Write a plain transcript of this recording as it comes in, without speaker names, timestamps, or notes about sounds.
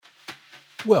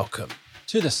Welcome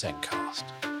to the Sencast.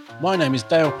 My name is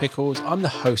Dale Pickles. I'm the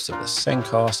host of the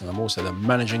Sencast and I'm also the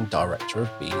managing director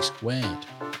of B Squared.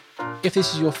 If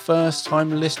this is your first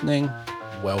time listening,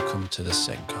 welcome to the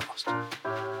Sencast.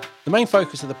 The main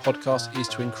focus of the podcast is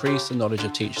to increase the knowledge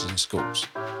of teachers in schools,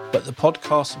 but the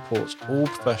podcast supports all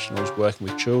professionals working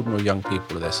with children or young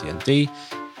people with SEND,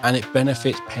 and it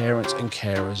benefits parents and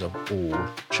carers of all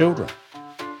children.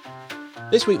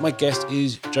 This week, my guest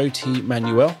is Jyoti Jo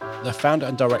Manuel, the founder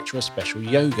and director of Special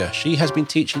Yoga. She has been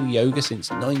teaching yoga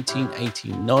since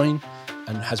 1989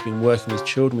 and has been working with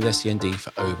children with SEND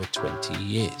for over 20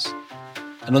 years.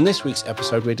 And on this week's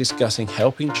episode, we're discussing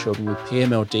helping children with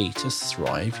PMLD to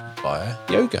thrive via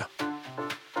yoga.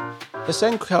 The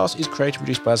Sencast is created and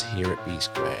produced by us here at B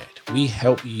Squared. We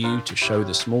help you to show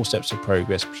the small steps of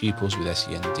progress pupils with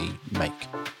SEND make.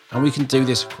 And we can do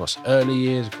this across early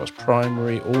years, across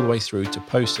primary, all the way through to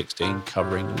post-16,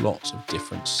 covering lots of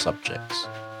different subjects,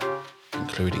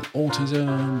 including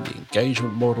autism, the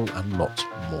engagement model, and lots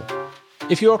more.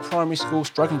 If you're a primary school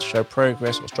struggling to show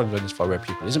progress or struggling to identify where a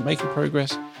pupil isn't making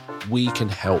progress, we can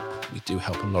help. We do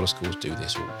help a lot of schools do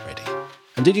this already.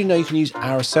 And did you know you can use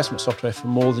our assessment software for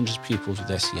more than just pupils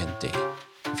with SEND?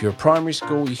 If you're a primary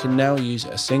school, you can now use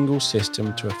a single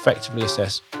system to effectively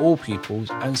assess all pupils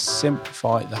and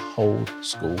simplify the whole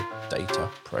school data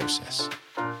process.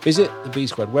 Visit the B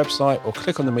Squared website or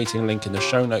click on the meeting link in the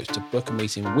show notes to book a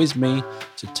meeting with me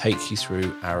to take you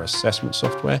through our assessment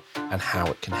software and how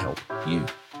it can help you.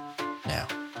 Now,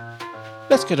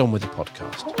 let's get on with the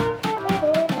podcast.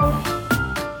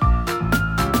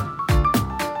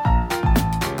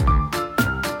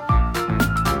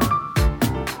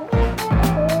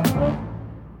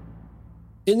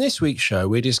 In this week's show,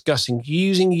 we're discussing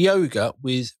using yoga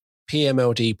with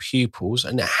PMLD pupils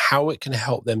and how it can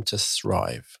help them to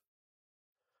thrive.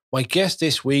 My guest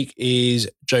this week is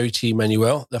Jyoti Jo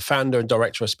Manuel, the founder and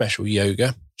director of Special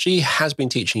Yoga. She has been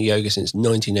teaching yoga since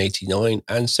 1989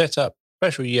 and set up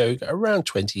Special Yoga around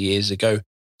 20 years ago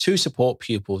to support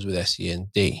pupils with SEND.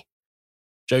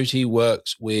 Jyoti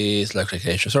works with local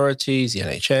education authorities, the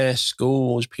NHS,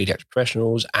 schools, paediatric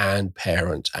professionals, and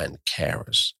parents and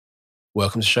carers.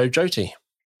 Welcome to the show, Jyoti.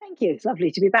 Thank you. It's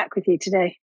lovely to be back with you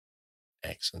today.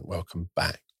 Excellent. Welcome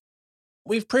back.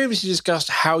 We've previously discussed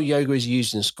how yoga is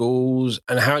used in schools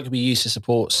and how it can be used to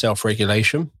support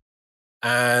self-regulation.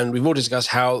 And we've all discussed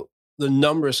how the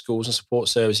number of schools and support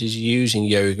services using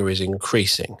yoga is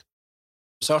increasing.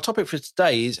 So our topic for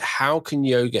today is how can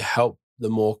yoga help the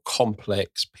more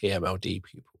complex PMLD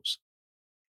pupils?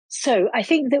 So I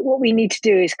think that what we need to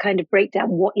do is kind of break down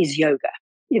what is yoga,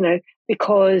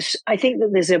 because I think that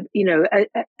there's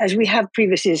as we have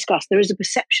previously discussed, there is a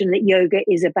perception that yoga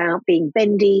is about being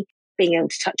bendy, being able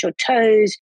to touch your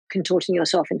toes, contorting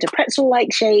yourself into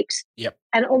pretzel-like shapes. Yep.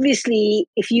 And obviously,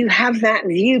 if you have that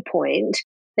viewpoint,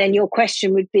 then your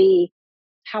question would be,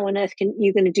 how on earth can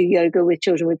you going to do yoga with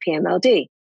children with PMLD?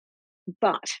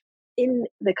 But in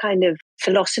the kind of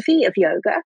philosophy of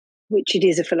yoga, which it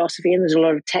is a philosophy, and there's a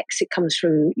lot of text, it comes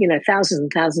from, thousands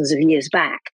and thousands of years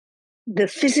back. The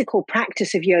physical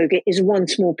practice of yoga is one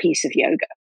small piece of yoga.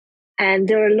 And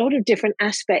there are a lot of different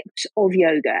aspects of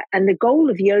yoga. And the goal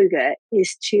of yoga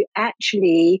is to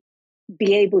actually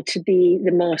be able to be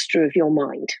the master of your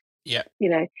mind. Yeah.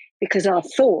 Because our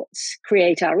thoughts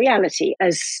create our reality,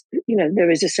 as, there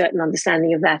is a certain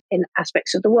understanding of that in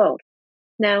aspects of the world.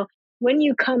 Now, when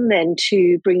you come then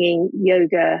to bringing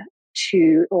yoga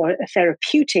or a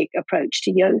therapeutic approach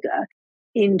to yoga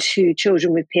into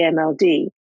children with PMLD,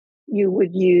 you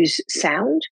would use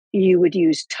sound, you would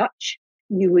use touch,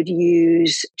 you would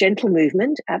use gentle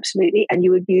movement, absolutely, and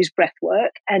you would use breath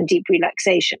work and deep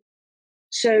relaxation.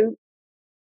 So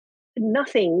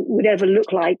nothing would ever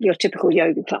look like your typical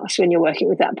yoga class when you're working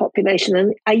with that population.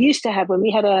 And I used to have, when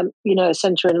we had a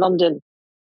centre in London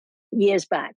years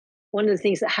back, one of the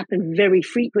things that happened very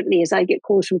frequently is I get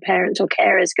calls from parents or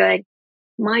carers going,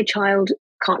 my child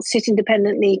can't sit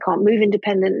independently, can't move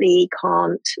independently,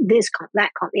 can't this, can't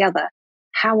that, can't the other.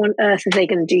 How on earth are they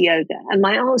going to do yoga? And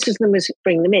my answer to them was,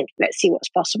 bring them in. Let's see what's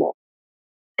possible.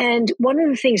 And one of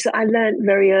the things that I learned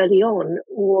very early on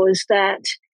was that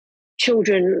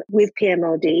children with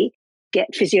PMLD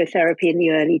get physiotherapy in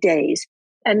the early days.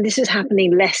 And this is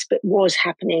happening less, but was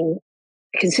happening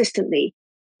consistently,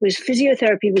 was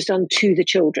physiotherapy was done to the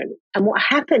children. And what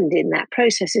happened in that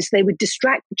process is they would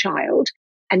distract the child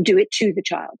and do it to the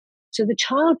child. So the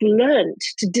child learned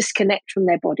to disconnect from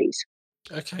their bodies.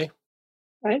 Okay.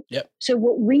 Right? Yep. So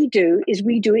what we do is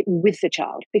we do it with the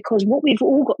child, because what we've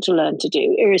all got to learn to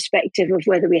do, irrespective of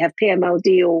whether we have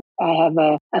PMLD or I have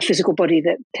a physical body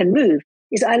that can move,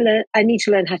 is I need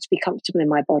to learn how to be comfortable in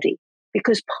my body.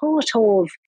 because part of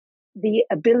the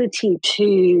ability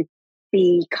to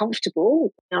be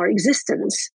comfortable in our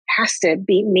existence has to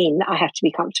mean that I have to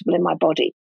be comfortable in my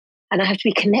body and I have to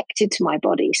be connected to my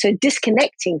body. So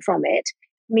disconnecting from it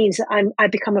means that I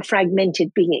become a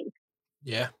fragmented being.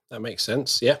 Yeah, that makes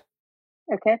sense. Yeah.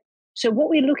 Okay. So what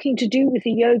we're looking to do with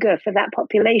the yoga for that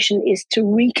population is to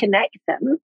reconnect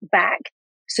them back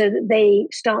so that they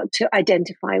start to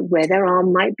identify where their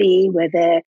arm might be, where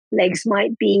their legs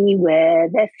might be, where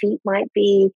their feet might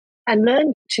be, and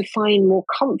learn to find more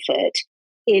comfort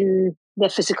in their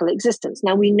physical existence.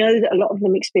 Now, we know that a lot of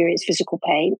them experience physical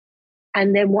pain.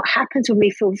 And then what happens when we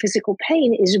feel physical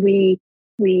pain is we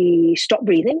stop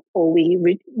breathing, or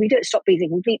we don't stop breathing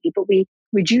completely, but we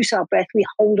reduce our breath, we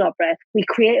hold our breath, we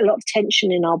create a lot of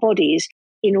tension in our bodies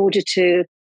in order to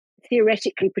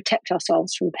theoretically protect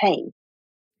ourselves from pain.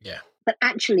 Yeah. But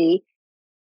actually,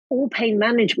 all pain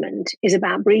management is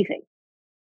about breathing.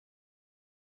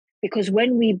 Because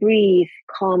when we breathe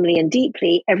calmly and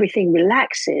deeply, everything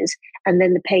relaxes and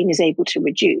then the pain is able to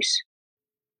reduce.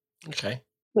 Okay.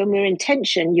 When we're in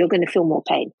tension, you're going to feel more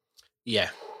pain. Yeah.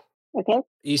 Okay.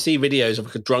 You see videos of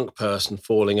like a drunk person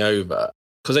falling over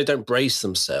because they don't brace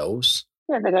themselves.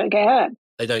 Yeah, they don't get hurt.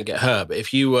 They don't get hurt. But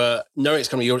if you know it's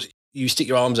coming, you stick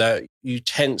your arms out, you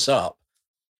tense up,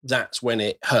 that's when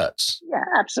it hurts. Yeah,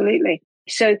 absolutely.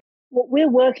 So what we're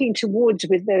working towards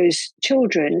with those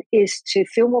children is to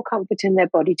feel more comfort in their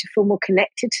body, to feel more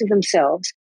connected to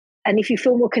themselves. And if you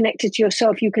feel more connected to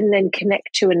yourself, you can then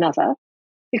connect to another.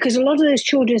 Because a lot of those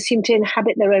children seem to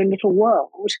inhabit their own little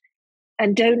world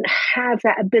and don't have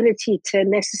that ability to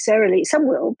necessarily, some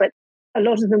will, but a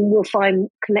lot of them will find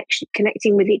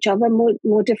connecting with each other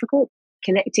more difficult,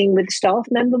 connecting with a staff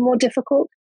member more difficult,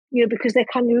 because they're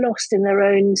kind of lost in their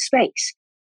own space.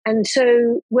 And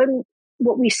so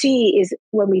what we see is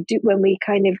when we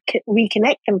kind of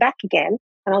reconnect them back again,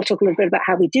 and I'll talk a little bit about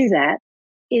how we do that,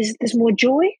 is there's more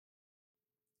joy.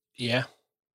 Yeah.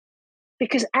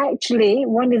 Because actually,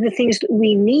 one of the things that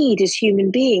we need as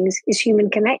human beings is human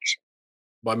connection.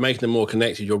 By making them more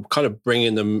connected, you're kind of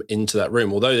bringing them into that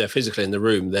room. Although they're physically in the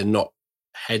room, they're not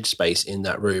headspace in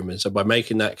that room. And so by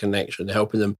making that connection,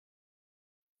 helping them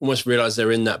almost realize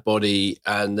they're in that body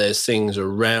and there's things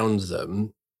around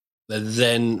them, they're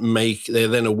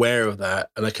then aware of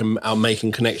that and are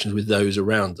making connections with those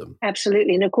around them.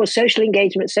 Absolutely. And of course, social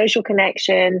engagement, social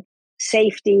connection,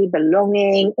 safety,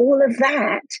 belonging, all of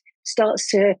that starts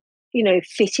to,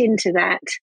 fit into that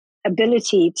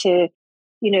ability to,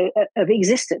 of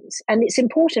existence. And it's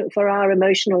important for our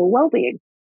emotional well-being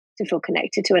to feel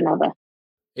connected to another.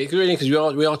 It's really, because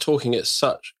we are talking at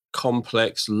such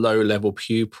complex, low-level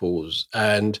pupils,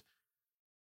 and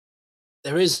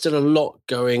there is still a lot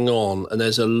going on, and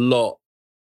there's a lot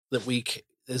of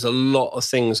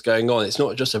things going on. It's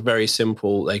not just a very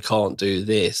simple, they can't do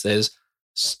this. There's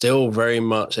still very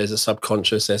much, there's a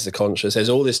subconscious, there's the conscious, there's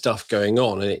all this stuff going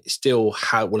on, and it still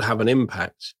will have an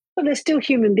impact. But they're still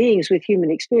human beings with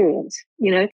human experience,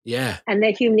 Yeah. And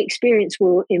their human experience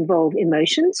will involve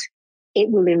emotions. It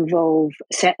will involve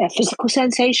a physical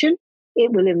sensation.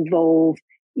 It will involve,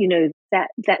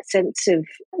 that sense of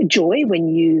joy when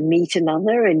you meet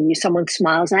another and someone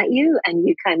smiles at you and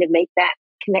you kind of make that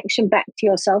connection back to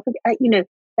yourself,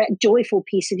 that joyful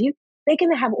piece of you. They're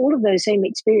going to have all of those same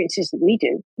experiences that we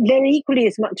do. They're equally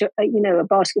as much, a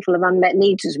basket full of unmet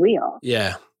needs as we are.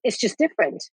 Yeah. It's just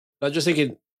different. I'm just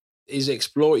thinking, is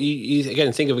explore, you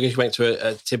again, think of it back to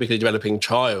a typically developing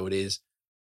child, is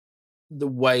the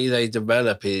way they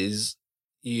develop is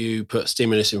you put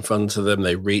stimulus in front of them,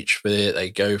 they reach for it, they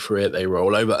go for it, they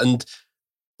roll over. And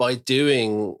by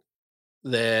doing,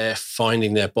 they're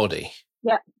finding their body.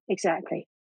 Yeah, exactly.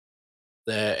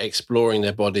 They're exploring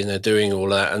their body and they're doing all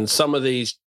that. And some of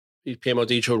these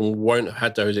PMLD children won't have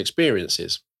had those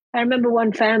experiences. I remember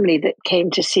one family that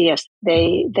came to see us.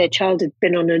 Their child had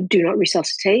been on a do not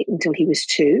resuscitate until he was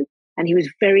 2, and he was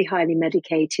very highly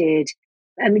medicated.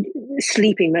 I mean,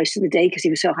 sleeping most of the day because he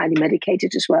was so highly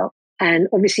medicated as well. And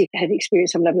obviously had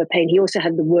experienced some level of pain. He also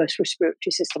had the worst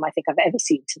respiratory system I think I've ever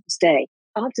seen to this day.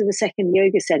 After the second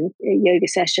yoga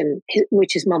session,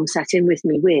 which his mum sat in with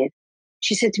me with,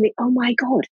 she said to me, "Oh my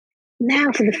God,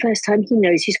 now for the first time he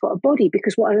knows he's got a body."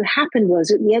 Because what had happened was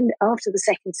at the end, after the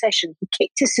second session, he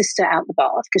kicked his sister out the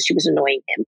bath because she was annoying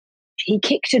him. He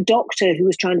kicked a doctor who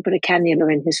was trying to put a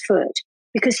cannula in his foot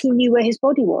because he knew where his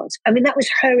body was. I mean, that was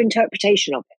her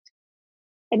interpretation of it.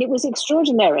 And it was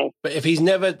extraordinary. But if he's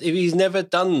never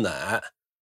done that,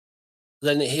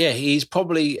 then he's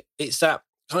probably, it's that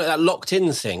kind of that locked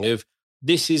in thing of,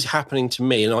 this is happening to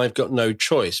me and I've got no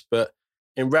choice. But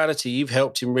in reality, you've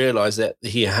helped him realize that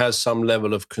he has some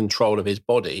level of control of his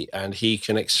body and he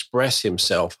can express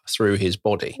himself through his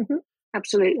body. Mm-hmm.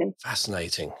 Absolutely.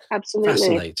 Fascinating. Absolutely.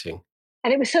 Fascinating.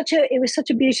 And it was such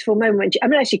a beautiful moment. I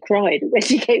actually cried when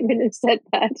she came in and said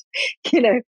that,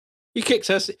 He kicked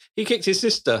his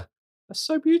sister. That's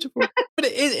so beautiful. But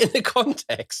it is, in the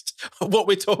context of what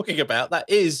we're talking about, that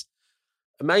is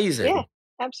amazing. Yeah,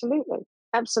 absolutely.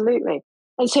 Absolutely.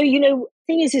 And so, the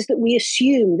thing is that we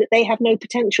assume that they have no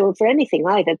potential for anything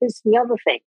either. This is the other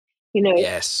thing,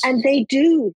 Yes. And they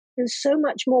do. There's so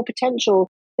much more potential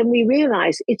than we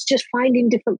realize. It's just finding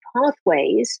different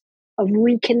pathways of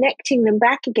reconnecting them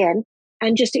back again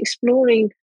and just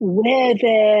exploring where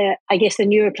their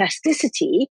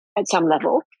neuroplasticity at some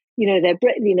level,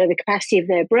 the capacity of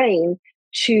their brain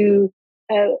to,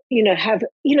 have,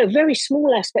 very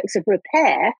small aspects of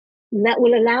repair that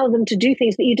will allow them to do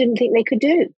things that you didn't think they could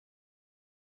do.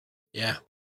 Yeah.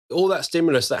 All that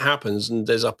stimulus that happens, and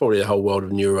there's probably a whole world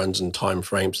of neurons and time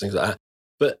frames, things like that.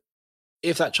 But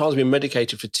if that child's been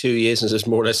medicated for 2 years and has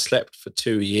more or less slept for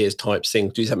 2 years type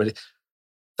thing,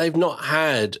 they've not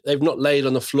laid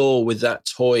on the floor with that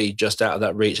toy just out of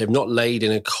that reach. They've not laid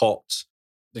in a cot,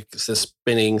 the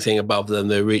spinning thing above them,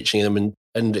 they're reaching them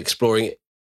and exploring it.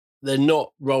 They're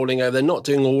not rolling over. They're not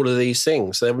doing all of these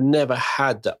things. They've never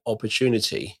had that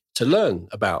opportunity to learn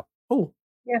about,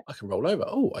 I can roll over.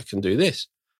 Oh, I can do this.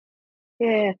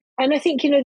 Yeah. And I think,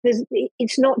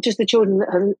 it's not just the children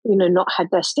that have, not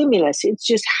had their stimulus. It's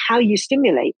just how you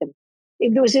stimulate them.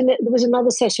 There was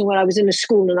another session where I was in a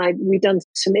school and we'd done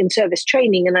some in-service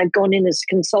training, and I'd gone in as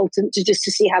a consultant to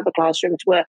see how the classrooms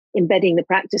were embedding the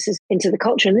practices into the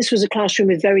culture. And this was a classroom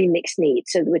with very mixed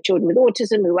needs. So there were children with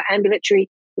autism who were ambulatory,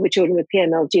 there were children with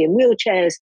PMLD and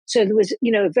wheelchairs. So there was,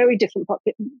 a very different,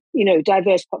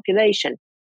 diverse population.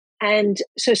 And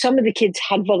so some of the kids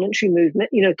had voluntary movement,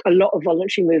 a lot of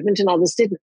voluntary movement, and others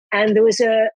didn't. And there was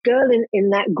a girl in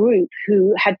that group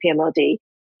who had PMLD,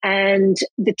 and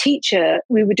the teacher,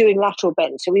 we were doing lateral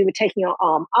bend. So we were taking our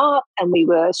arm up and we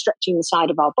were stretching the side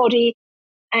of our body.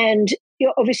 And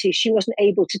obviously she wasn't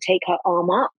able to take her arm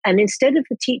up. And instead of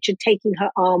the teacher taking her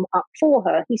arm up for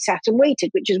her, he sat and waited,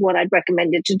 which is what I'd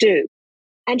recommended to do.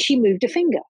 And she moved a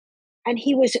finger. And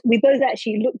we both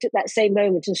actually looked at that same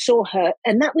moment and saw her.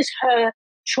 And that was her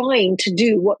trying to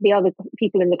do what the other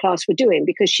people in the class were doing,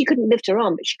 because she couldn't lift her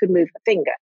arm, but she could move her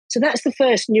finger. So that's the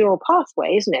first neural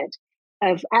pathway, isn't it?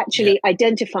 Of actually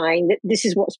identifying that this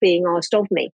is what's being asked of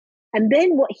me. And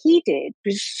then what he did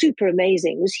was super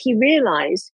amazing, was he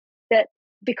realized that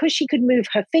because she could move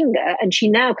her finger, and she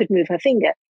now could move her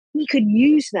finger, he could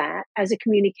use that as a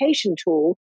communication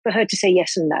tool for her to say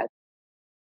yes and no.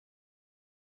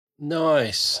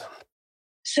 Nice.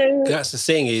 So that's the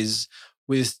thing, is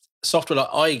with software like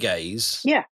eye gaze,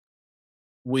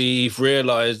 we've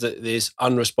realized that this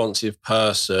unresponsive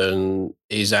person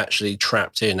is actually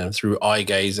trapped in, and through eye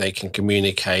gaze they can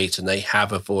communicate, and they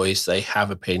have a voice, they have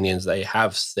opinions, they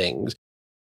have things.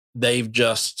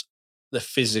 The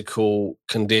physical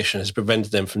condition has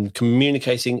prevented them from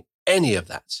communicating any of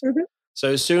that. Mm-hmm. So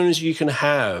as soon as you can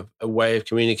have a way of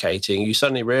communicating, you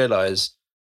suddenly realize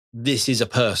this is a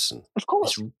person. Of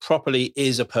course. This properly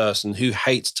is a person who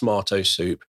hates tomato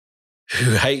soup,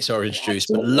 who hates orange juice,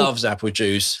 but loves apple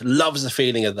juice, loves the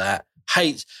feeling of that,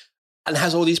 hates, and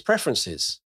has all these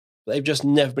preferences. They've just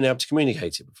never been able to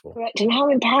communicate it before. Correct. And how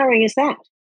empowering is that?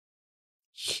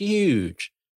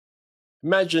 Huge.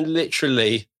 Imagine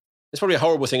literally, it's probably a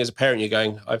horrible thing as a parent. You're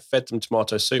going, I've fed them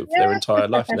tomato soup for their entire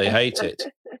life and they hate it.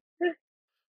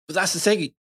 But that's the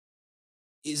thing,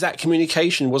 is that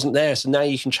communication wasn't there. So now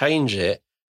you can change it.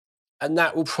 And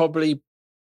that will probably,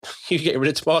 you get rid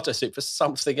of tomato soup for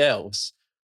something else,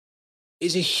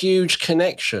 is a huge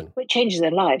connection. It changes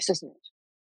their lives, doesn't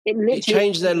it? It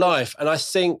changes their life. And I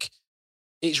think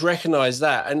it's recognized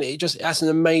that. And that's an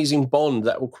amazing bond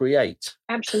that will create.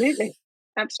 Absolutely.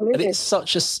 Absolutely. And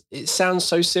it sounds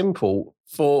so simple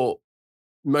for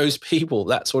most people,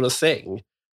 that sort of thing.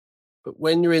 But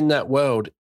when you're in that world,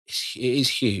 it is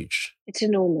huge. It's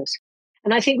enormous.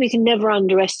 And I think we can never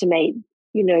underestimate,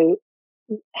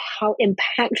 how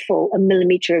impactful a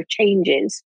millimeter of change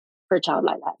is for a child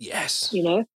like that. Yes.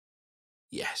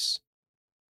 Yes.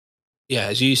 Yeah,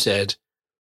 as you said,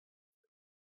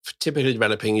 for typically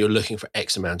developing, you're looking for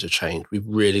X amount of change. We've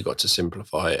really got to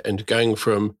simplify it. And going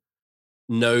from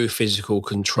no physical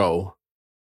control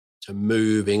to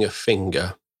moving a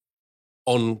finger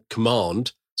on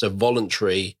command, so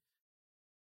voluntary,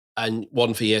 and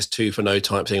 1 for yes, 2 for no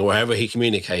type thing, or however he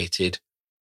communicated,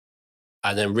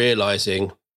 and then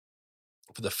realizing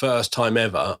for the first time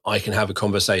ever, I can have a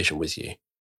conversation with you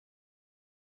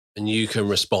and you can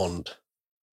respond.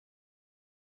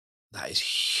 That is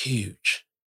huge.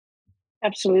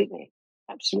 Absolutely.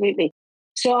 Absolutely.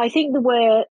 So I think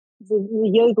the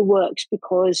yoga works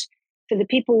because for the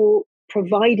people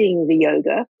providing the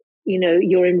yoga,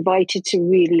 you're invited to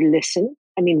really listen.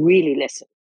 I mean, really listen.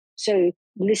 So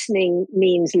listening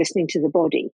means listening to the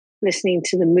body, listening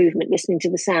to the movement, listening to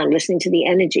the sound, listening to the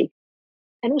energy,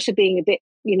 and also being a bit,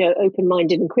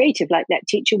 open-minded and creative like that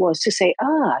teacher was to say,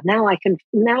 now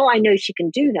I know she can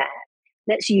do that.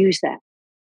 Let's use that.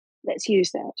 Let's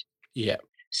use that. Yeah.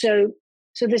 So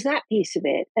there's that piece of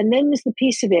it. And then there's the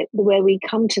piece of it where we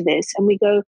come to this and we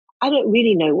go, I don't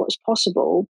really know what's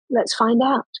possible. Let's find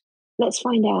out. Let's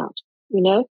find out,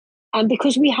 And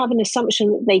because we have an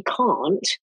assumption that they can't,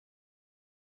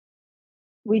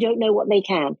 we don't know what they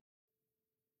can.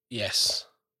 Yes.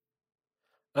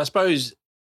 I suppose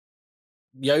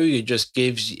yoga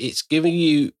it's giving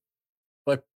you,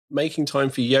 by making time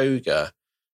for yoga,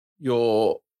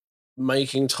 you're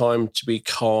making time to be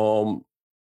calm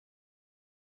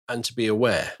and to be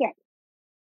aware. Yeah,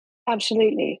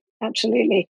 absolutely.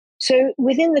 Absolutely. So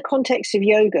within the context of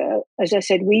yoga, as I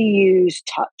said, we use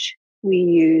touch, we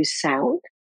use sound,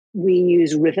 we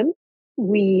use rhythm,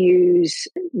 we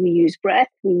use breath,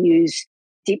 we use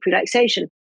deep relaxation.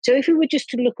 So if we were just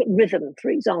to look at rhythm,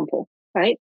 for example,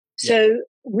 right? So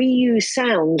we use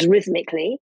sounds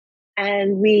rhythmically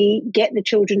and we get the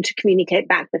children to communicate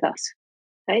back with us,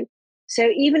 right? So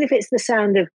even if it's the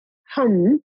sound of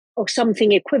hum or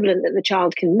something equivalent that the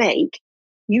child can make,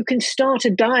 you can start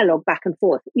a dialogue back and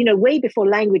forth. Way before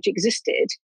language existed,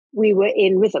 we were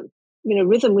in rhythm.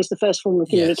 Rhythm was the first form of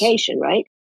communication, right?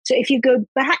 So if you go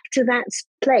back to that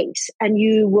place and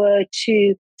you were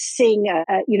to sing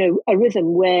a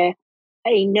rhythm where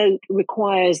a note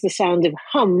requires the sound of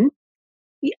hum,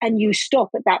 and you stop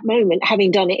at that moment,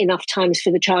 having done it enough times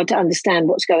for the child to understand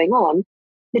what's going on,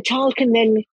 the child can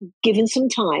then, given some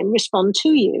time, respond to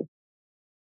you.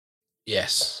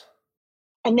 Yes.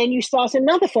 And then you start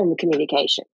another form of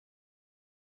communication.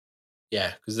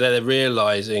 Yeah, because they're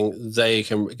realizing they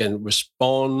can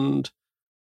respond.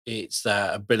 It's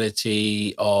that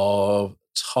ability of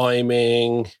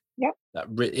timing. Yep.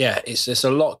 It's there's a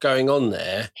lot going on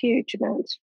there. Huge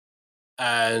amounts.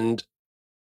 And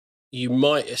you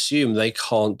might assume they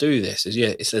can't do this.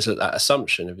 There's that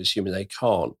assumption of assuming they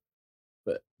can't.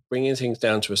 But bringing things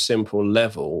down to a simple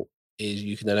level is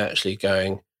you can then actually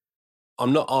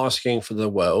I'm not asking for the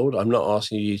world. I'm not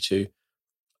asking you to.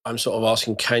 I'm sort of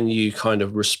asking, can you kind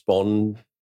of respond?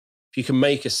 If you can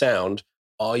make a sound,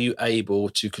 are you able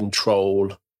to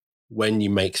control when you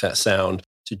make that sound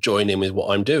to join in with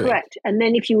what I'm doing? Correct. And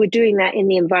then if you were doing that in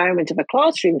the environment of a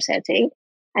classroom setting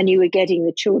and you were getting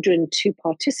the children to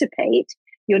participate,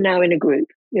 you're now in a group.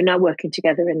 You're now working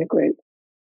together in a group.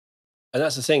 And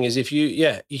that's the thing is if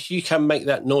you can make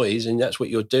that noise and that's what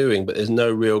you're doing, but there's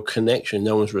no real connection,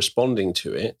 no one's responding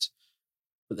to it,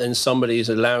 but then somebody is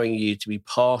allowing you to be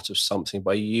part of something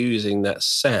by using that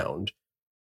sound,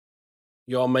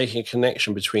 you're making a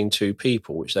connection between two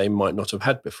people, which they might not have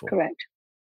had before. Correct.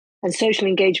 And social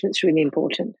engagement is really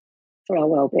important for our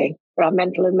well-being, for our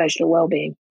mental and emotional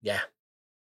well-being. Yeah.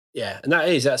 Yeah. And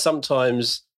that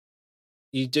sometimes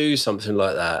you do something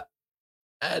like that.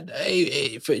 And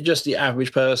for just the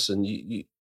average person, you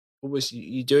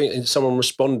doing it and someone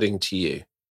responding to you.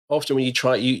 Often when you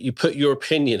try, you put your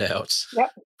opinion out.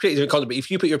 Yep. But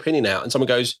if you put your opinion out and someone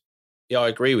goes, yeah, I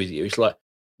agree with you. It's like,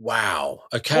 wow,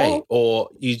 okay. Yeah. Or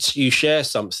you share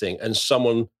something and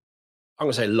someone, I'm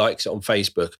going to say likes it on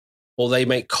Facebook, or they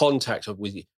make contact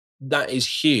with you. That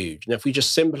is huge. And if we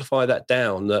just simplify that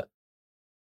down, that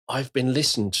I've been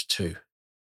listened to.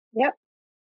 Yep.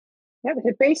 Yep. It's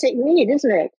a basic need,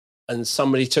 isn't it? And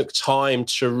somebody took time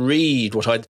to read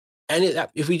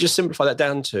if we just simplify that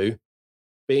down to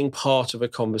being part of a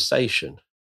conversation.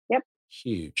 Yep.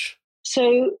 Huge.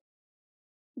 So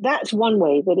that's one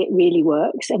way that it really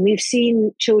works. And we've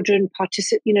seen children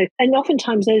participate, and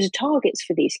oftentimes those are targets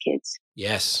for these kids.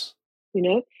 Yes.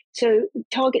 So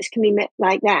targets can be met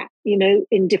like that,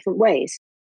 in different ways.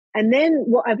 And then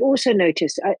what I've also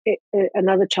noticed,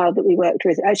 another child that we worked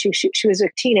with, actually, she was a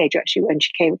teenager actually when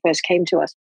she first came to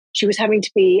us. She was having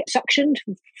to be suctioned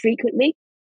frequently.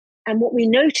 And what we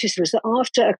noticed was that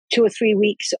after 2 or 3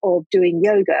 weeks of doing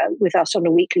yoga with us on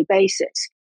a weekly basis,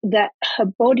 that her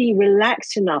body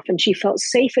relaxed enough and she felt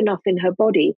safe enough in her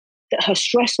body that her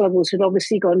stress levels had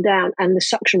obviously gone down and the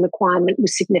suction requirement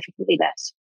was significantly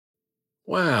less.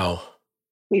 Wow.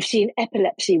 We've seen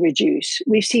epilepsy reduce.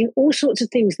 We've seen all sorts of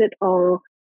things that are,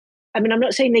 I'm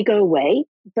not saying they go away,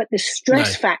 but the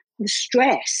stress the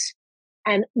stress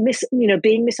and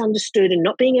being misunderstood and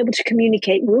not being able to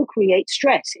communicate will create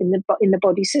stress in the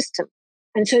body system.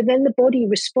 And so then the body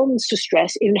responds to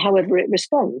stress in however it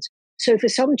responds. So for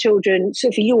some children, so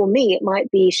for you or me, it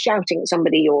might be shouting at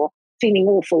somebody or feeling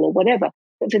awful or whatever.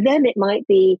 But for them, it might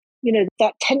be,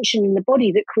 that tension in the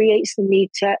body that creates the need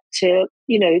to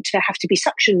have to be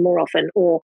suctioned more often,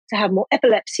 or to have more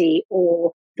epilepsy,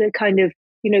 or the kind of,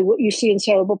 what you see in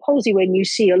cerebral palsy when you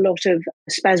see a lot of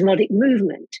spasmodic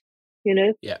movement,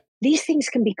 Yeah. These things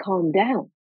can be calmed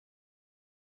down.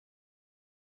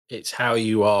 It's how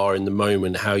you are in the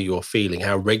moment, how you're feeling,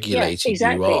 how regulated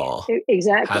you are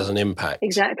has an impact.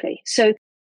 Exactly. So, and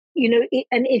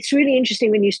it's really interesting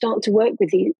when you start to work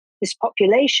with this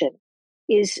population,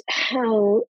 is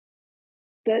how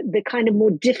the kind of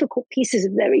more difficult pieces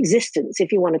of their existence,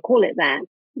 if you want to call it that,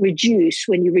 reduce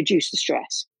when you reduce the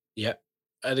stress. Yeah.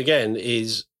 And again,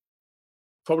 is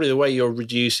probably the way you're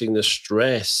reducing the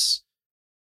stress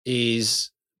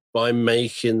is by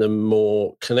making them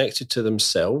more connected to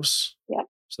themselves. Yeah.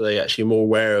 So they're actually more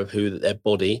aware of their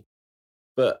body.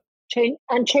 But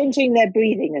changing their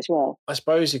breathing as well. I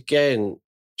suppose, again,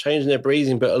 changing their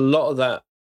breathing, but a lot of that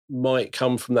might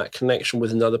come from that connection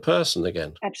with another person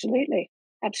again. Absolutely.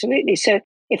 So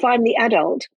if I'm the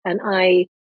adult and I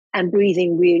am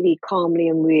breathing really calmly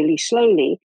and really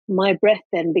slowly, my breath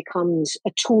then becomes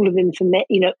a tool of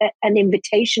information, an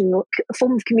invitation, or a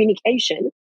form of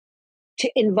communication to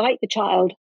invite the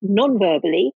child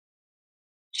non-verbally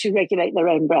to regulate their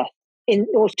own breath,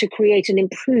 or to create an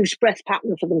improved breath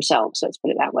pattern for themselves. Let's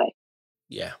put it that way.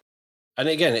 Yeah. And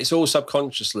again, it's all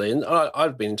subconsciously. And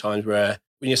I've been in times where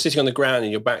when you're sitting on the ground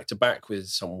and you're back to back with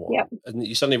someone, and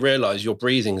you suddenly realize your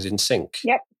breathing's in sync.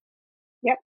 Yep.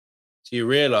 So you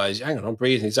realize, hang on, I'm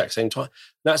breathing the exact same time.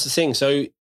 That's the thing. So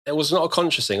it was not a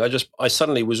conscious thing. I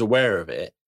suddenly was aware of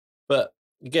it. But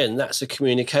again, that's a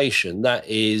communication. That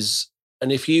is,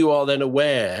 and if you are then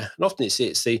aware, and often it's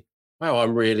the, wow,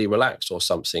 I'm really relaxed or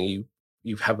something,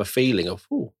 you have a feeling of,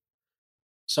 ooh.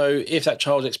 So if that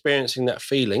child's experiencing that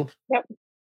feeling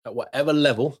at whatever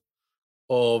level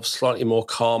of slightly more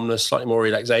calmness, slightly more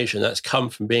relaxation, that's come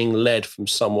from being led from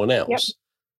someone else,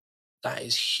 that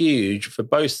is huge for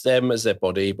both them as their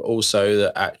body, but also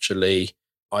that actually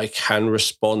I can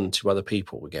respond to other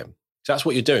people again. So that's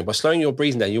what you're doing. By slowing your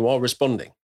breathing down, you are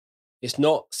responding. It's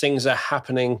not things are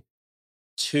happening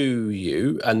to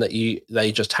you and that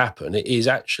they just happen. It is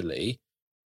actually,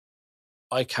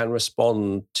 I can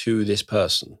respond to this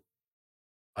person.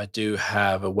 I do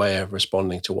have a way of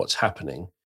responding to what's happening.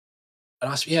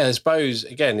 And I suppose,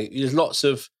 again, there's lots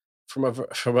of, from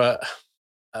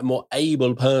a more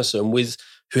able person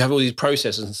who have all these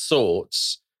processes and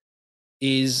thoughts,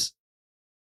 is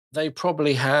they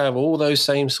probably have all those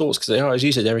same thoughts because they are, as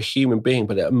you said, they're a human being,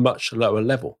 but at a much lower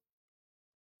level.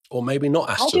 Or maybe not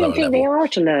at a lower level. I don't think they are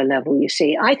at a lower level, you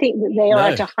see. I think that they are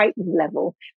at a heightened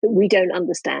level that we don't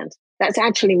understand. That's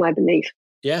actually my belief.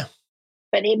 Yeah.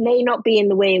 But it may not be in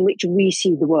the way in which we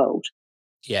see the world.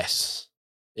 Yes.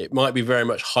 It might be very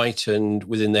much heightened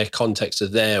within their context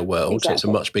of their world. Exactly. So it's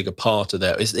a much bigger part of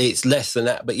it's less than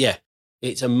that. But yeah,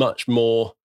 it's a much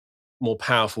more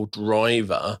powerful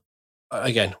driver.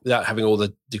 Again, without having all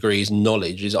the degrees and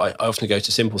knowledge, I often go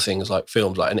to simple things like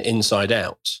films like an Inside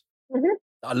Out. Mm-hmm.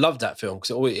 I love that film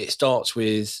because it starts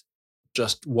with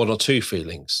just one or two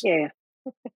feelings. Yeah.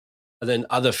 And then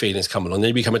other feelings come along. Then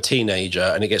you become a teenager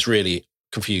and it gets really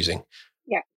confusing.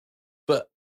 Yeah. But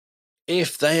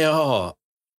if they are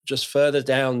just further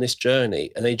down this journey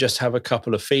and they just have a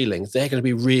couple of feelings, they're going to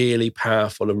be really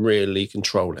powerful and really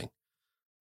controlling.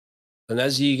 And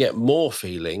as you get more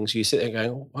feelings, you sit there going,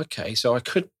 oh, okay, so I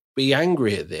could be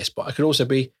angry at this, but I could also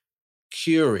be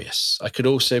curious. I could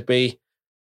also be,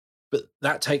 but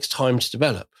that takes time to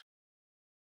develop.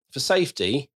 For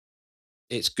safety,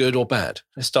 it's good or bad.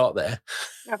 Let's start there.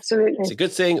 Absolutely. It's a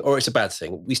good thing or it's a bad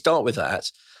thing. We start with that.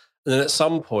 And then at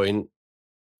some point,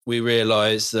 we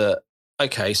realize that,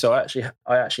 okay, so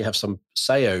I actually have some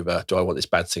say over, do I want this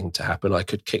bad thing to happen? I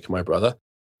could kick my brother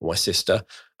or my sister.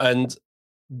 And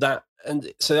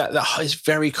so that is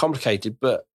very complicated,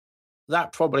 but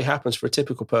that probably happens for a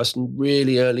typical person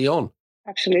really early on.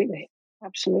 Absolutely.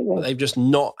 But they've just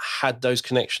not had those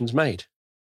connections made.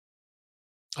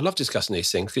 I love discussing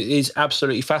these things. It is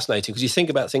absolutely fascinating because you think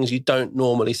about things you don't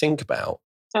normally think about.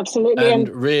 Absolutely. And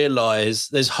realize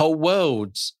there's whole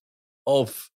worlds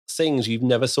of things you've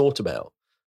never thought about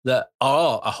that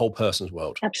are a whole person's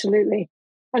world. Absolutely.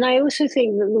 And I also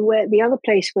think that the other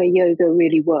place where yoga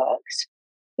really works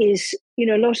is,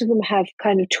 a lot of them have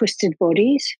kind of twisted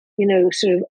bodies,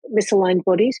 sort of misaligned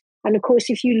bodies. And of course,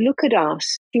 if you look at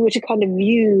us, if you were to kind of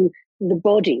view the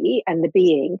body and the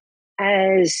being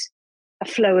as a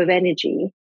flow of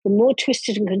energy, the more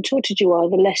twisted and contorted you are,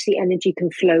 the less the energy can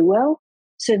flow well.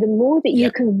 So the more that Yeah.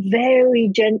 you can very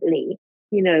gently,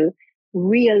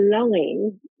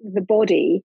 realign the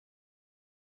body,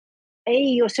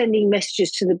 you're sending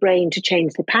messages to the brain to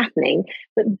change the patterning,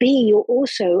 but B, you're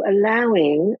also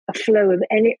allowing a flow of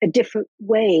a different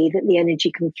way that the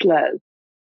energy can flow.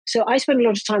 So I spent a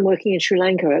lot of time working in Sri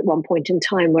Lanka at one point in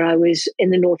time, where I was in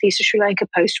the northeast of Sri Lanka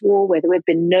post-war, where there had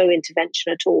been no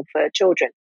intervention at all for children.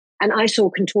 And I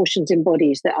saw contortions in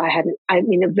bodies that are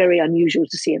very unusual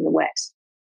to see in the West.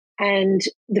 And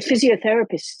the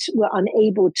physiotherapists were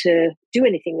unable to do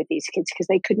anything with these kids because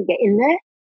they couldn't get in there.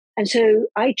 And so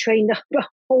I trained up a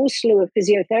whole slew of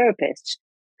physiotherapists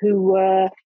who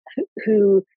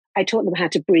I taught them how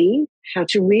to breathe, how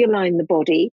to realign the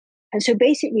body. And so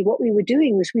basically what we were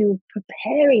doing was we were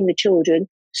preparing the children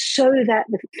so that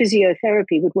the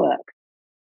physiotherapy would work.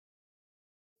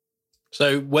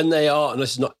 So when they are, and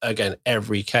this is not, again,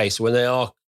 every case, when they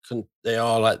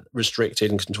are like restricted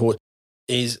and contorted,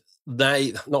 is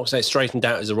they, not to say straightened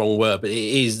out is the wrong word, but it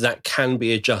is that can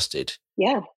be adjusted.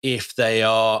 Yeah. If they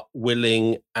are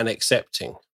willing and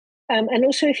accepting. And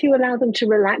also if you allow them to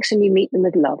relax and you meet them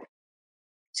with love.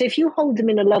 So if you hold them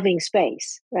in a loving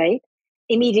space, right,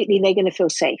 immediately they're going to feel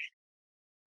safe.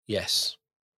 Yes.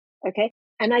 Okay.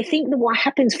 And I think that what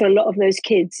happens for a lot of those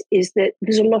kids is that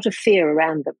there's a lot of fear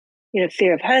around them,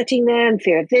 fear of hurting them,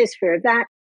 fear of this, fear of that.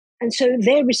 And so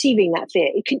they're receiving that fear.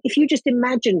 If you just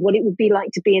imagine what it would be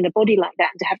like to be in a body like that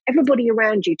and to have everybody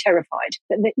around you terrified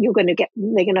that they're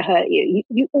going to hurt you.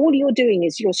 All you're doing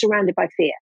is you're surrounded by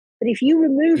fear. But if you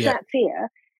remove that fear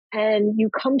and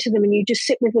you come to them and you just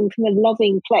sit with them from a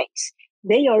loving place,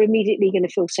 they are immediately going to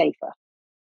feel safer.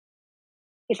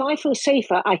 If I feel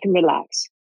safer, I can relax.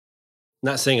 And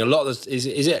that's saying a lot of this,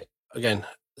 is it, again,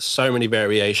 so many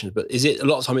variations, but is it a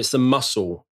lot of time it's the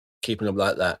muscle keeping them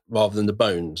like that rather than the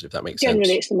bones, if that makes sense?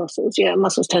 Generally, it's the muscles,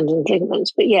 muscles, tendons,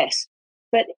 ligaments. But yes,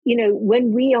 but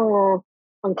when we are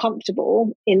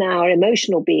uncomfortable in our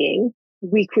emotional being,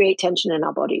 we create tension in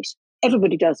our bodies.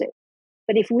 Everybody does it.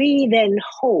 But if we then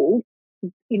hold,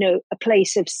 a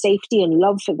place of safety and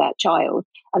love for that child,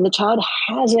 and the child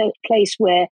has a place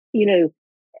where,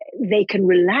 they can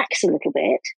relax a little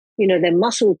bit, their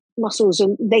muscles,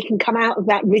 and they can come out of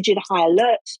that rigid high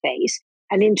alert space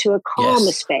and into a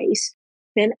calmer space,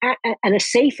 then and a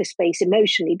safer space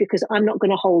emotionally, because I'm not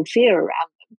going to hold fear around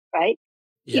them, right?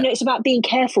 Yeah. It's about being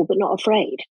careful but not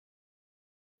afraid.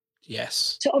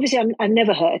 Yes. So obviously I've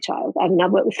never hurt a child. I've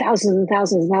worked with thousands and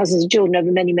thousands and thousands of children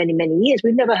over many, many, many years.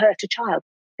 We've never hurt a child.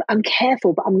 But I'm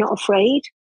careful, but I'm not afraid.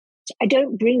 I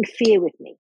don't bring fear with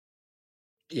me.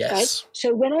 Yes. Right?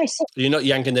 So when I say... You're not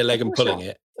yanking their leg and pulling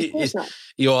it. Of course not.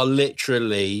 You are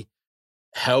literally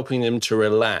helping them to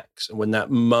relax. And when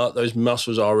those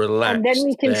muscles are relaxed... And then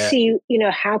we can see,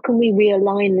 how can we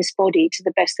realign this body to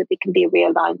the best that it can be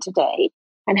realigned today?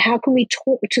 And how can we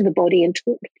talk to the body and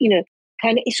talk,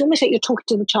 it's almost like you're talking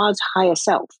to the child's higher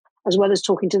self, as well as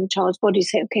talking to the child's body.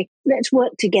 Say, okay, let's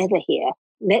work together here.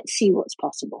 Let's see what's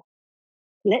possible.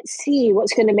 Let's see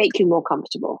what's going to make you more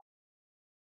comfortable.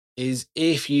 Is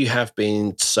if you have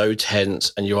been so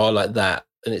tense and you are like that,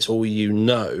 and it's all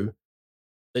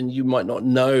then you might not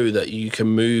know that you can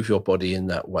move your body in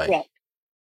that way. Right.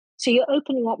 So you're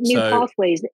opening up new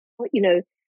pathways,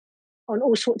 on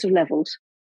all sorts of levels.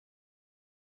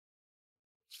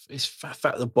 It's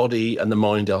fact the body and the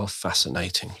mind are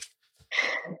fascinating.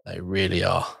 They really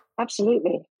are.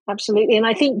 Absolutely. Absolutely. And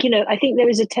I think there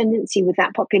is a tendency with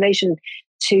that population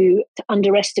to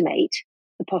underestimate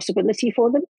the possibility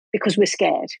for them because we're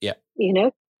scared. Yeah.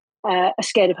 Are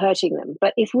scared of hurting them.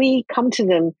 But if we come to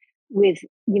them with,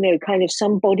 kind of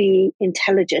some body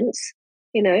intelligence,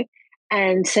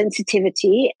 and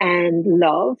sensitivity and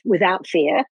love without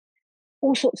fear,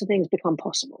 all sorts of things become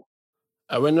possible.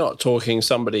 We're not talking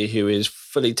somebody who is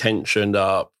fully tensioned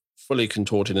up, fully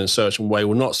contorted in a certain way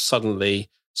will not suddenly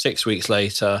 6 weeks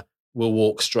later will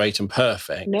walk straight and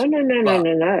perfect. No.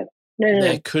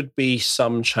 There could be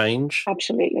some change.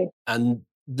 Absolutely. And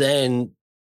then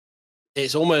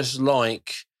it's almost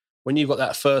like when you've got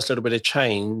that first little bit of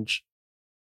change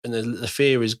and the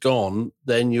fear is gone,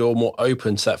 then you're more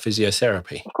open to that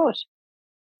physiotherapy. Of course.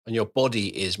 And your body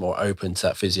is more open to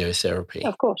that physiotherapy.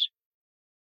 Of course.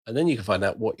 And then you can find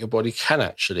out what your body can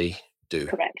actually do.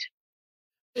 Correct.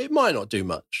 It might not do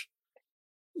much.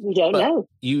 We don't know.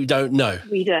 You don't know.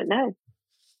 We don't know.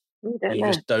 You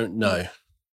just don't know.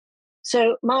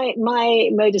 So my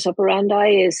modus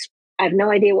operandi is, I have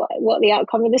no idea what the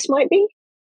outcome of this might be,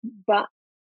 but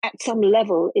at some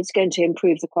level, it's going to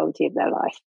improve the quality of their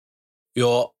life.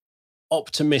 You're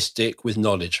optimistic with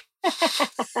knowledge.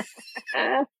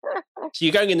 So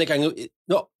you're going in there going,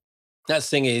 that's the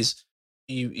thing is,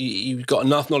 you've got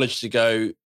enough knowledge to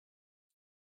go,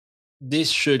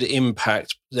 this should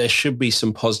impact, there should be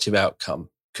some positive outcome.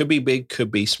 Could be big,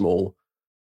 could be small,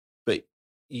 but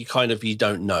you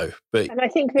don't know. But and I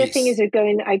think the thing is,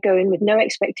 I go in with no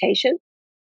expectation,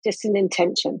 just an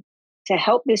intention to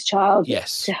help this child.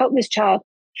 Yes. To help this child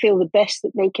feel the best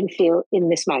that they can feel in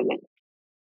this moment.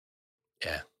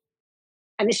 Yeah.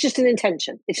 And it's just an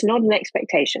intention. It's not an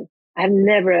expectation. I have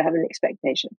never had an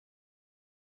expectation.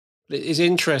 It's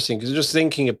interesting because just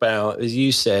thinking about, as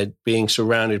you said, being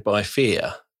surrounded by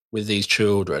fear with these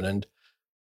children. And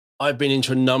I've been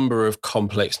into a number of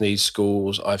complex needs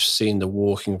schools. I've seen the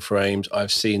walking frames.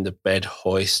 I've seen the bed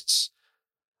hoists.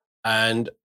 And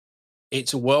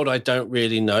it's a world I don't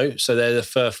really know. So they're the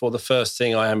first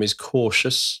thing I am is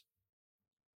cautious,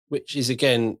 which is,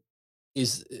 again,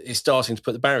 is starting to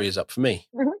put the barriers up for me,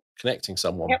 connecting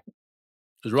someone. Yep.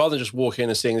 Because rather than just walk in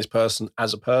and seeing this person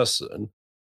as a person,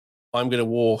 I'm going to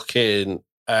walk in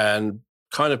and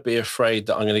kind of be afraid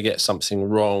that I'm going to get something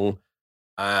wrong,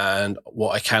 and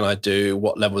what can I do,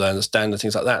 what level do I understand, and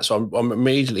things like that. So I'm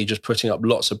immediately just putting up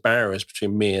lots of barriers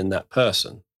between me and that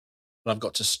person. And I've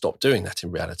got to stop doing that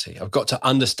in reality. I've got to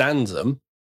understand them,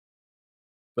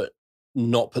 but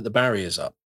not put the barriers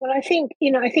up. Well, I think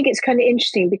it's kind of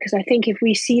interesting, because I think if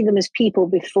we see them as people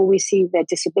before we see their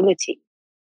disability,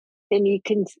 then you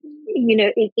can,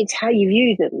 it's how you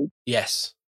view them.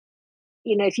 Yes.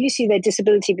 If you see their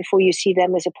disability before you see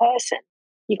them as a person,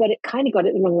 you got it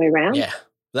the wrong way around. Yeah.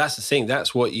 That's the thing.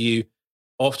 That's what you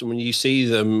often, when you see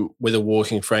them with a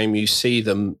walking frame, you see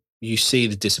the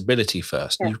disability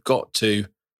first. Yeah. You've got to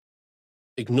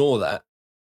ignore that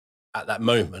at that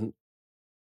moment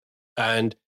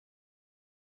and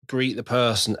greet the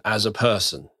person as a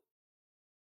person,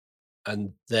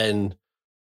 and then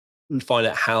find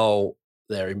out how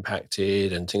they're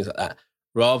impacted and things like that,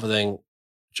 rather than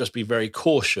just be very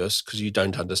cautious because you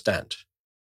don't understand.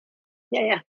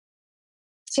 Yeah.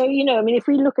 So, if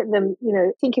we look at them,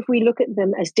 if we look at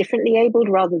them as differently abled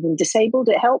rather than disabled,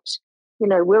 it helps.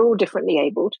 We're all differently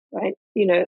abled, right?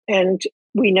 And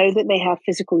we know that they have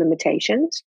physical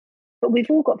limitations, but we've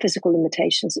all got physical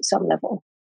limitations at some level.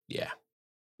 Yeah.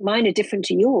 Mine are different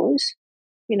to yours,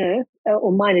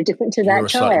 or mine are different to that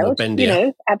child.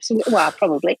 Absolutely. Well,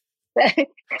 probably.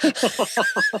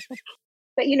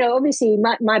 But, obviously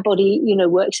my body,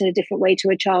 works in a different way to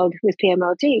a child with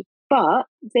PMLD, but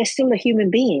they're still a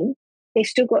human being. They've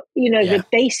still got, the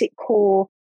basic core,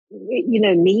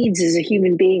 needs as a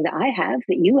human being that I have,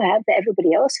 that you have, that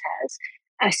everybody else has.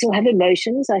 I still have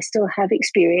emotions. I still have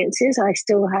experiences. I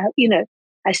still have,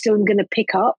 I still am going to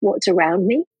pick up what's around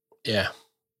me. Yeah.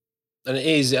 And it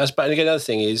is, but again, another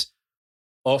thing is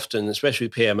often, especially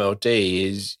with PMLD,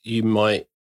 is you might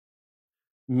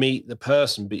meet the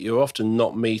person, but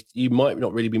you might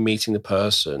not really be meeting the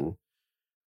person.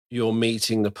 You're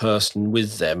meeting the person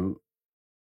with them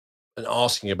and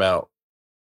asking about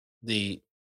the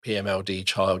PMLD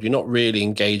child. You're not really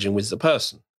engaging with the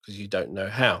person because you don't know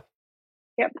how.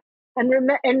 Yep.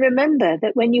 And remember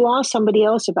that when you ask somebody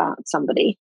else about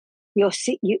somebody, the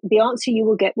answer you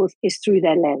will get is through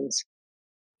their lens.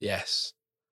 Yes.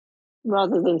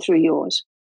 Rather than through yours.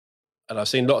 And I've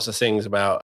seen lots of things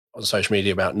on social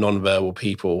media about non-verbal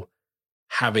people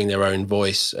having their own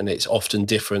voice, and it's often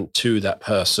different to that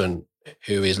person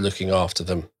who is looking after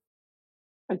them.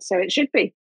 And so it should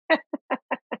be.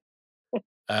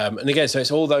 And again, so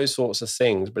it's all those sorts of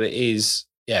things, but it is,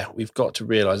 we've got to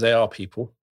realize they are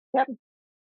people. Yep.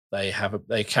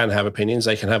 They can have opinions.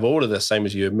 They can have all of the same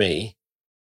as you and me.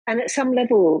 And at some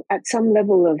level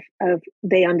of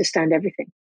they understand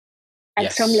everything.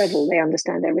 At some level, they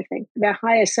understand everything. Their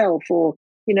higher self, or,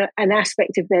 an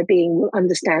aspect of their being, will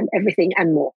understand everything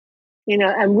and more,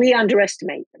 and we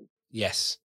underestimate them.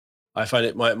 Yes. I find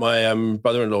it, my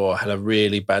brother-in-law had a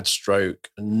really bad stroke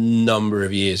a number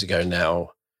of years ago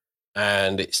now,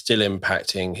 and it's still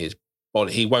impacting his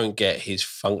body. He won't get his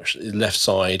left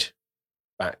side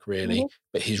back really,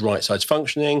 but his right side's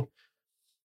functioning.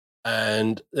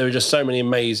 And there are just so many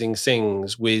amazing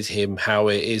things with him, how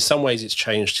it is. Some ways it's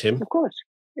changed him. Of course,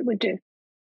 it would do.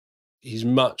 He's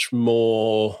much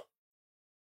more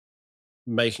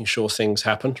making sure things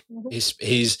happen.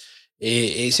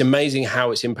 It's amazing how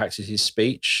it's impacted his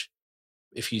speech.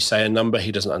 If you say a number,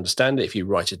 he doesn't understand it. If you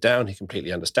write it down, he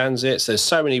completely understands it. So there's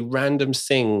so many random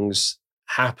things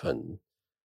happen,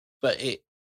 but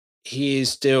he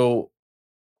is still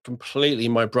completely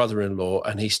my brother-in-law,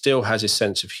 and he still has his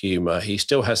sense of humor. He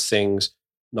still has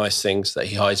nice things that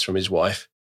he hides from his wife.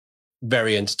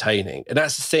 Very entertaining. And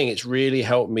that's the thing. It's really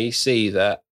helped me see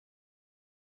that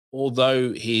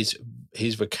although he's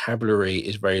his vocabulary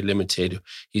is very limited.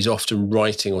 He's often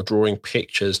writing or drawing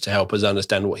pictures to help us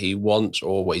understand what he wants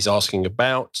or what he's asking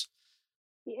about.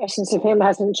 The essence of him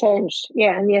hasn't changed.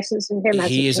 Yeah, and the essence of him hasn't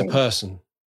changed. He is a person.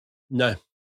 No.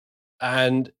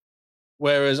 And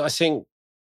whereas I think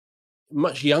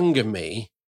much younger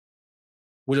me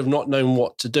would have not known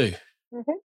what to do.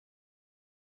 Mm-hmm.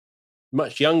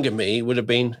 Much younger me would have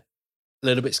been a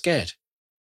little bit scared.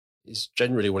 Is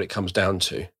generally what it comes down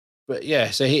to. But yeah,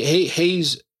 so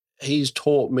he's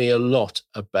taught me a lot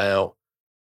about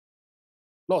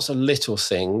lots of little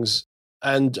things,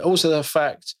 and also the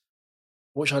fact,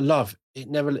 which I love, he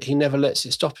never lets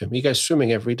it stop him. He goes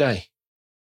swimming every day,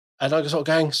 and I sort of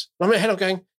going, in my head, I'm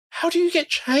going, how do you get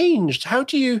changed?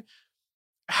 In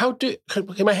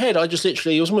my head, I just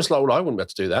literally, it was almost like, well, I wouldn't be able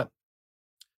to do that,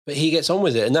 but he gets on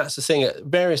with it, and that's the thing. At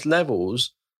various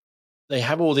levels, they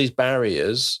have all these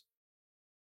barriers.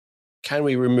 Can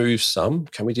we remove some?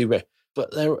 Can we do better?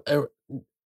 But they're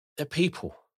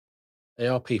people. They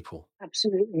are people.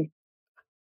 Absolutely.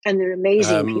 And they're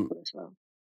amazing people as well.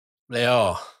 They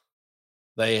are.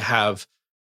 They have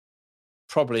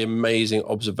probably amazing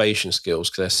observation skills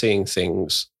because they're seeing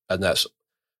things, and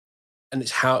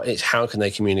it's how can they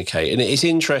communicate. And it's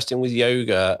interesting with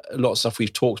yoga, a lot of stuff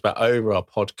we've talked about over our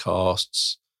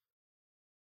podcasts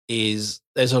is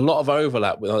there's a lot of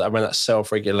overlap around that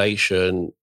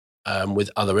self-regulation with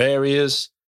other areas.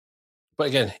 But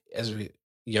again,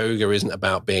 yoga isn't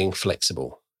about being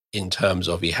flexible in terms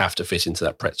of you have to fit into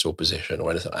that pretzel position or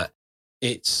anything like that.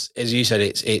 It's, as you said,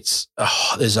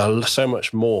 there's so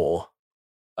much more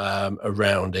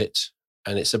around it.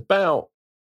 And it's about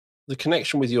the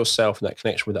connection with yourself and that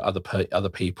connection with other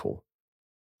people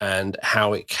and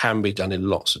how it can be done in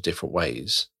lots of different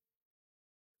ways.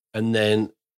 And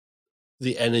then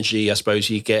the energy, I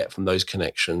suppose, you get from those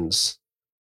connections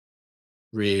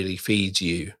really feeds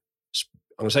you.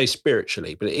 I'm going to say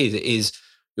spiritually, but it is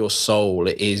your soul.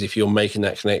 It is, if you're making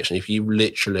that connection, if you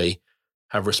literally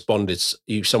have responded,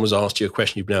 someone's asked you a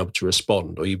question, you've been able to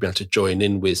respond, or you've been able to join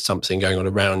in with something going on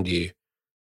around you.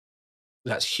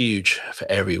 That's huge for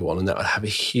everyone, and that will have a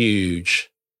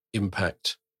huge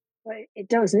impact. It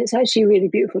does, and it's actually really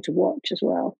beautiful to watch as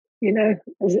well. You know,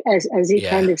 as you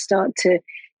kind of start to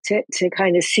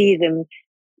kind of see them.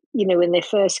 You know, when they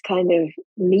first kind of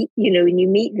meet, you know, when you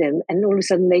meet them, and all of a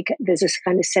sudden there's this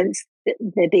kind of sense that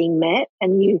they're being met,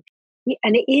 and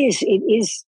it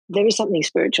is there is something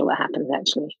spiritual that happens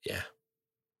actually. Yeah.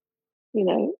 You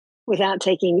know, without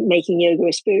making yoga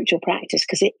a spiritual practice,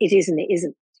 because it is and it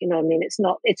isn't. You know what I mean? It's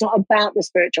not about the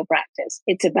spiritual practice.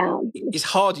 It's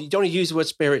hard. You don't want to use the word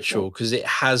spiritual because it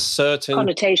has certain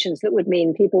connotations that would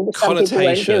mean some people won't do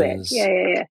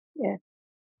it. Yeah.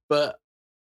 But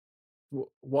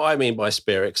what I mean by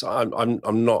spirits, I'm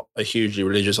not a hugely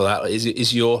religious or that.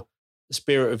 Is your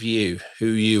spirit of you, who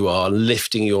you are,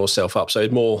 lifting yourself up. So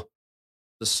more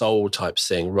the soul type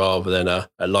thing rather than a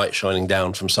light shining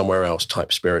down from somewhere else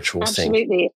type spiritual thing.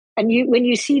 Absolutely. And when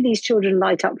you see these children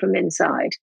light up from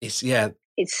inside, it's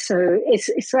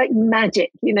like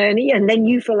magic, you know, and then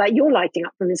you feel like you're lighting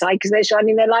up from inside because they're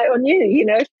shining their light on you, you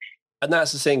know. And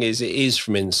that's the thing, is it is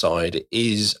from inside. It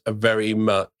is a very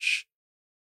much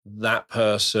that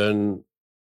person,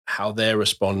 how they're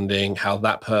responding, how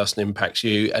that person impacts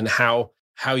you, and how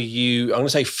you, I'm going to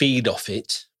say feed off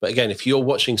it. But again, if you're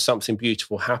watching something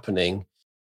beautiful happening,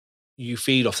 you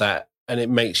feed off that and it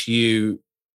makes you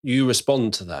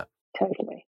respond to that.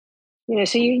 Totally. You know,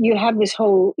 so you have this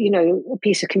whole, you know,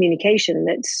 piece of communication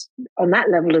that's on that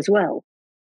level as well.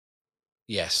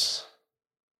 Yes.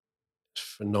 It's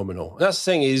phenomenal. And that's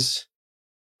the thing, is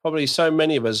probably so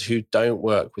many of us who don't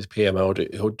work with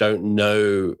PMLD, who don't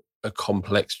know a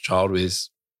complex child with,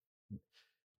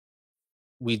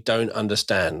 we don't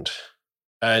understand.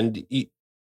 And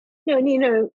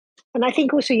and I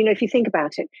think also, you know, if you think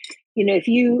about it, you know, if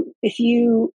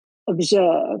you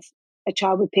observe a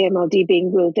child with PMLD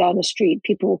being wheeled down a street,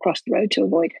 people will cross the road to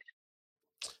avoid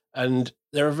it. And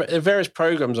there are various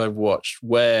programs I've watched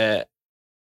where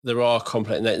there are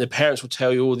complex, and the parents will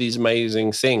tell you all these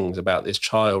amazing things about this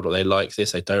child, or they like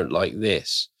this, they don't like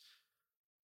this.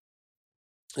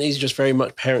 These are just very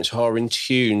much parents who are in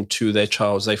tune to their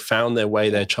child. They found their way,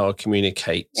 their child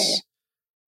communicates. Yeah.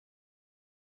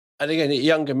 And again,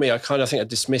 younger me, I kind of think I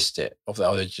dismissed it,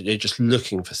 they're just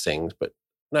looking for things. But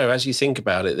no, as you think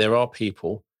about it, there are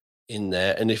people in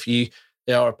there. And they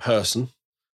are a person,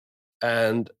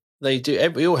 and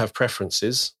we all have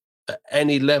preferences. At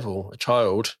any level, a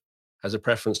child has a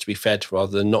preference to be fed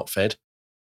rather than not fed.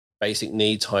 Basic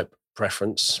need type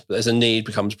preference. But as a need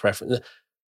becomes preference,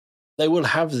 they will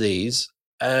have these.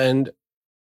 And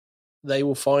they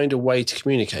will find a way to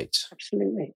communicate.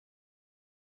 Absolutely.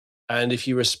 And if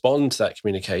you respond to that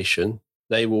communication,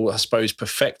 they will, I suppose,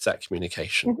 perfect that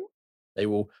communication. Mm-hmm. They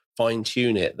will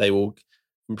fine-tune it. They will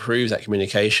improve that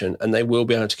communication, and they will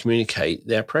be able to communicate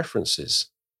their preferences.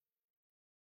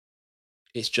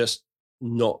 It's just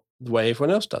not the way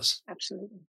everyone else does.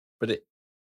 Absolutely. But it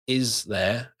is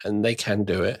there, and they can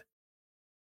do it,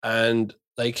 and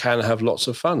they can have lots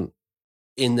of fun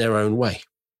in their own way.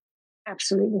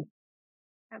 Absolutely.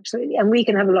 Absolutely. And we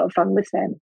can have a lot of fun with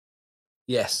them.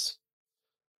 Yes.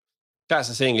 That's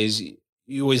the thing, is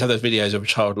you always have those videos of a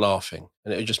child laughing,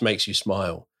 and it just makes you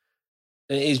smile.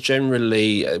 And it is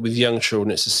generally, with young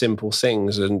children, it's the simple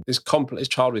things. And this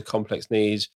child with complex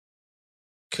needs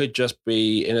could just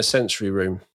be in a sensory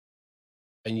room,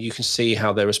 and you can see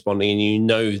how they're responding, and you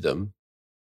know them,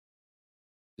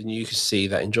 then you can see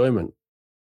that enjoyment.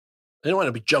 They don't want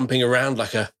to be jumping around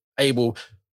like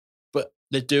but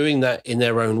they're doing that in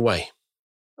their own way.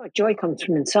 Well, joy comes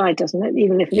from inside, doesn't it?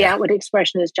 Even if the outward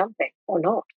expression is jumping or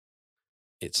not.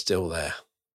 It's still there.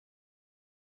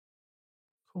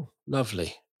 Cool.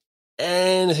 Lovely.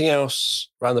 Anything else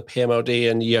around the PMLD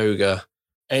and yoga?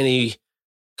 Any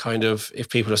kind of, if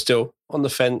people are still on the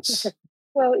fence?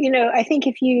 Well, I think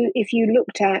if you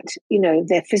looked at,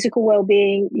 their physical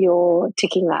well-being, you're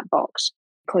ticking that box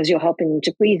because you're helping them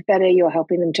to breathe better. You're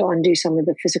helping them to undo some of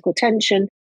the physical tension.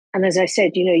 And as I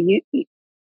said, we've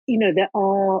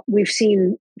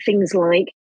seen things like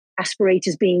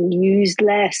aspirators being used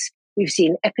less. We've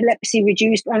seen epilepsy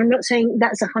reduced. And I'm not saying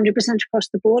that's 100% across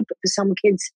the board, but for some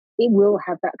kids, it will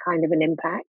have that kind of an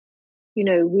impact.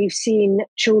 We've seen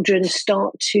children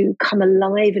start to come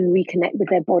alive and reconnect with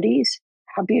their bodies.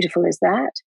 How beautiful is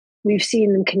that? We've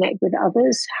seen them connect with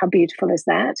others. How beautiful is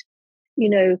that?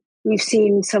 We've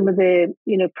seen some of the,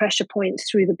 pressure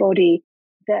points through the body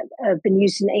that have been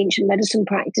used in ancient medicine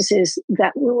practices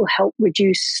that will help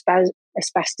reduce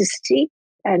spasticity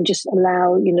and just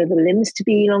allow, the limbs to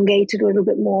be elongated a little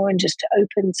bit more and just to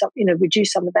open some,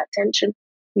 reduce some of that tension.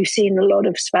 We've seen a lot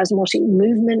of spasmodic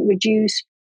movement reduce.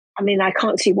 I mean, I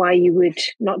can't see why you would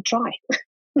not try.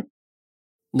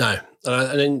 No.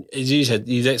 And then, as you said,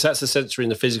 that's the sensory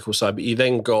and the physical side, but you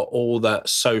then got all that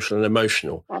social and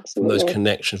emotional from those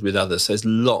connections with others. So there's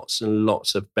lots and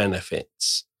lots of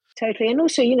benefits. Totally. And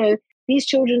also, these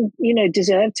children,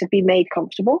 deserve to be made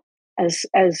comfortable, as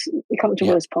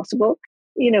comfortable as possible.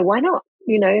 Why not?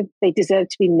 They deserve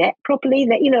to be met properly.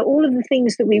 That, all of the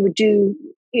things that we would do,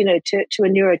 to a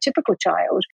neurotypical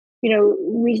child,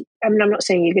 I'm not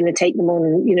saying you're going to take them on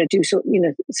and, do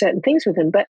certain things with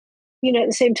them, but, at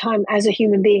the same time, as a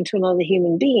human being to another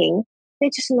human being, they're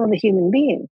just another human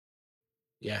being.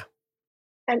 Yeah.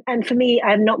 And for me,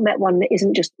 I've not met one that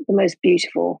isn't just the most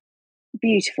beautiful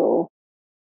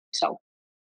soul.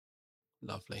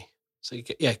 Lovely. So,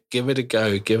 give it a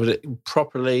go. Give it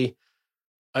properly,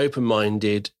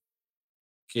 open-minded,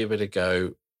 give it a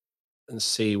go and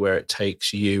see where it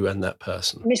takes you and that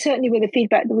person. I mean, certainly with the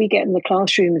feedback that we get in the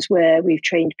classrooms where we've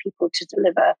trained people to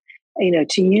deliver,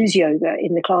 to use yoga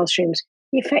in the classrooms,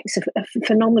 the effects are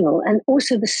phenomenal. And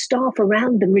also the staff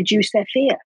around them reduce their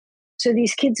fear. So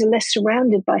these kids are less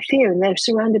surrounded by fear and they're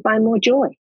surrounded by more joy.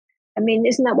 I mean,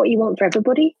 isn't that what you want for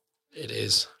everybody? It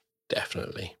is,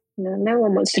 definitely. No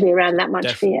one wants to be around that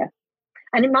much fear.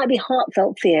 And it might be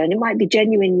heartfelt fear and it might be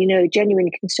genuine,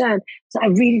 genuine concern. So I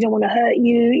really don't want to hurt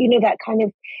you, that kind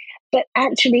of, but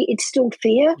actually it's still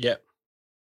fear. Yeah,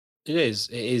 it is.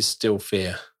 It is still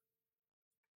fear.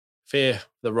 Fear for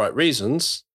the right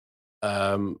reasons,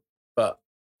 but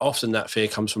often that fear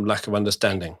comes from lack of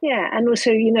understanding. Yeah, and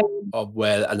also, of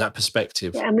where and that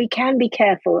perspective. Yeah, and we can be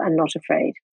careful and not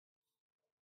afraid.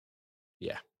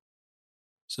 Yeah.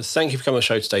 So thank you for coming on the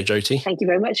show today, Jyoti. Thank you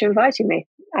very much for inviting me.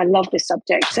 I love this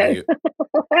subject. So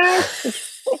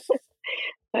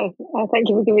thank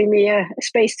you for giving me a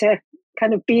space to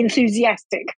kind of be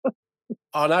enthusiastic.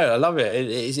 Oh, no, I love it.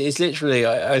 It's literally,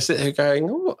 I sit here going,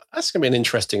 oh, that's going to be an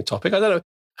interesting topic. I don't know.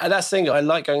 And that's the thing, I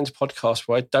like going to podcasts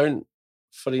where I don't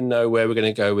fully know where we're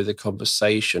going to go with the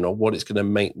conversation or what it's going to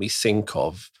make me think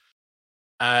of.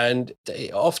 And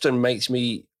it often makes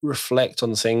me reflect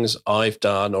on things I've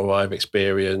done or I've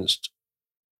experienced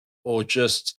or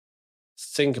just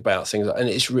think about things.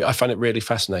 And I find it really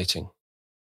fascinating.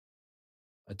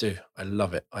 I do. I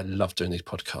love it. I love doing these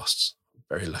podcasts.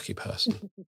 Very lucky person.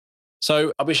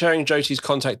 So I'll be sharing Jyoti's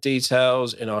contact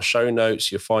details in our show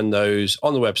notes. You'll find those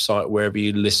on the website wherever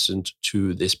you listened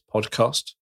to this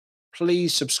podcast.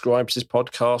 Please subscribe to this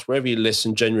podcast. Wherever you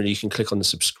listen, generally you can click on the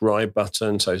subscribe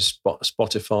button. So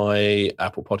Spotify,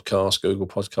 Apple Podcasts, Google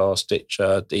Podcasts,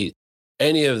 Stitcher,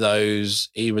 any of those,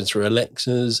 even through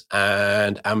Alexa's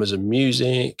and Amazon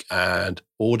Music and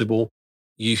Audible,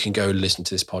 you can go listen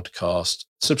to this podcast,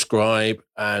 subscribe,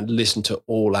 and listen to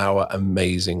all our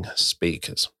amazing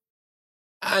speakers.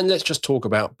 And let's just talk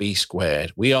about B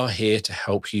Squared. We are here to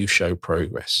help you show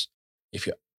progress. If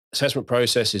your assessment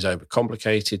process is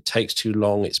overcomplicated, takes too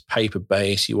long, it's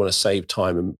paper-based, you want to save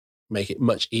time and make it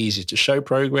much easier to show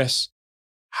progress,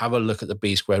 have a look at the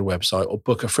B Squared website or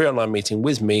book a free online meeting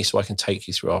with me so I can take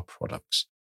you through our products.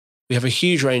 We have a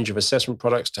huge range of assessment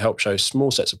products to help show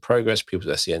small sets of progress, people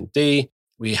with SEND.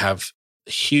 We have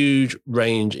a huge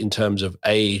range in terms of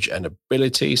age and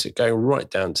ability, so going right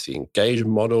down to the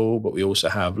engagement model, but we also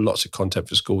have lots of content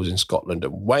for schools in Scotland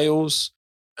and Wales.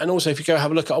 And also, if you go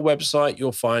have a look at our website,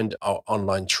 you'll find our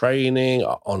online training,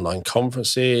 our online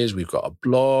conferences. We've got a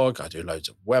blog. I do loads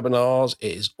of webinars.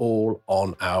 It is all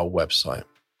on our website.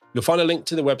 You'll find a link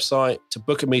to the website to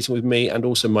book a meeting with me and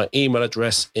also my email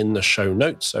address in the show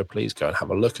notes. So please go and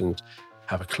have a look and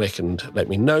have a click and let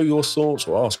me know your thoughts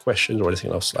or ask questions or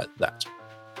anything else like that.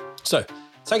 So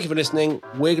thank you for listening.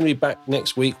 We're going to be back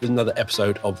next week with another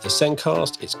episode of the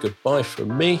Zencast. It's goodbye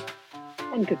from me.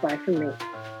 And goodbye from me.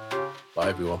 Bye,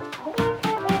 everyone.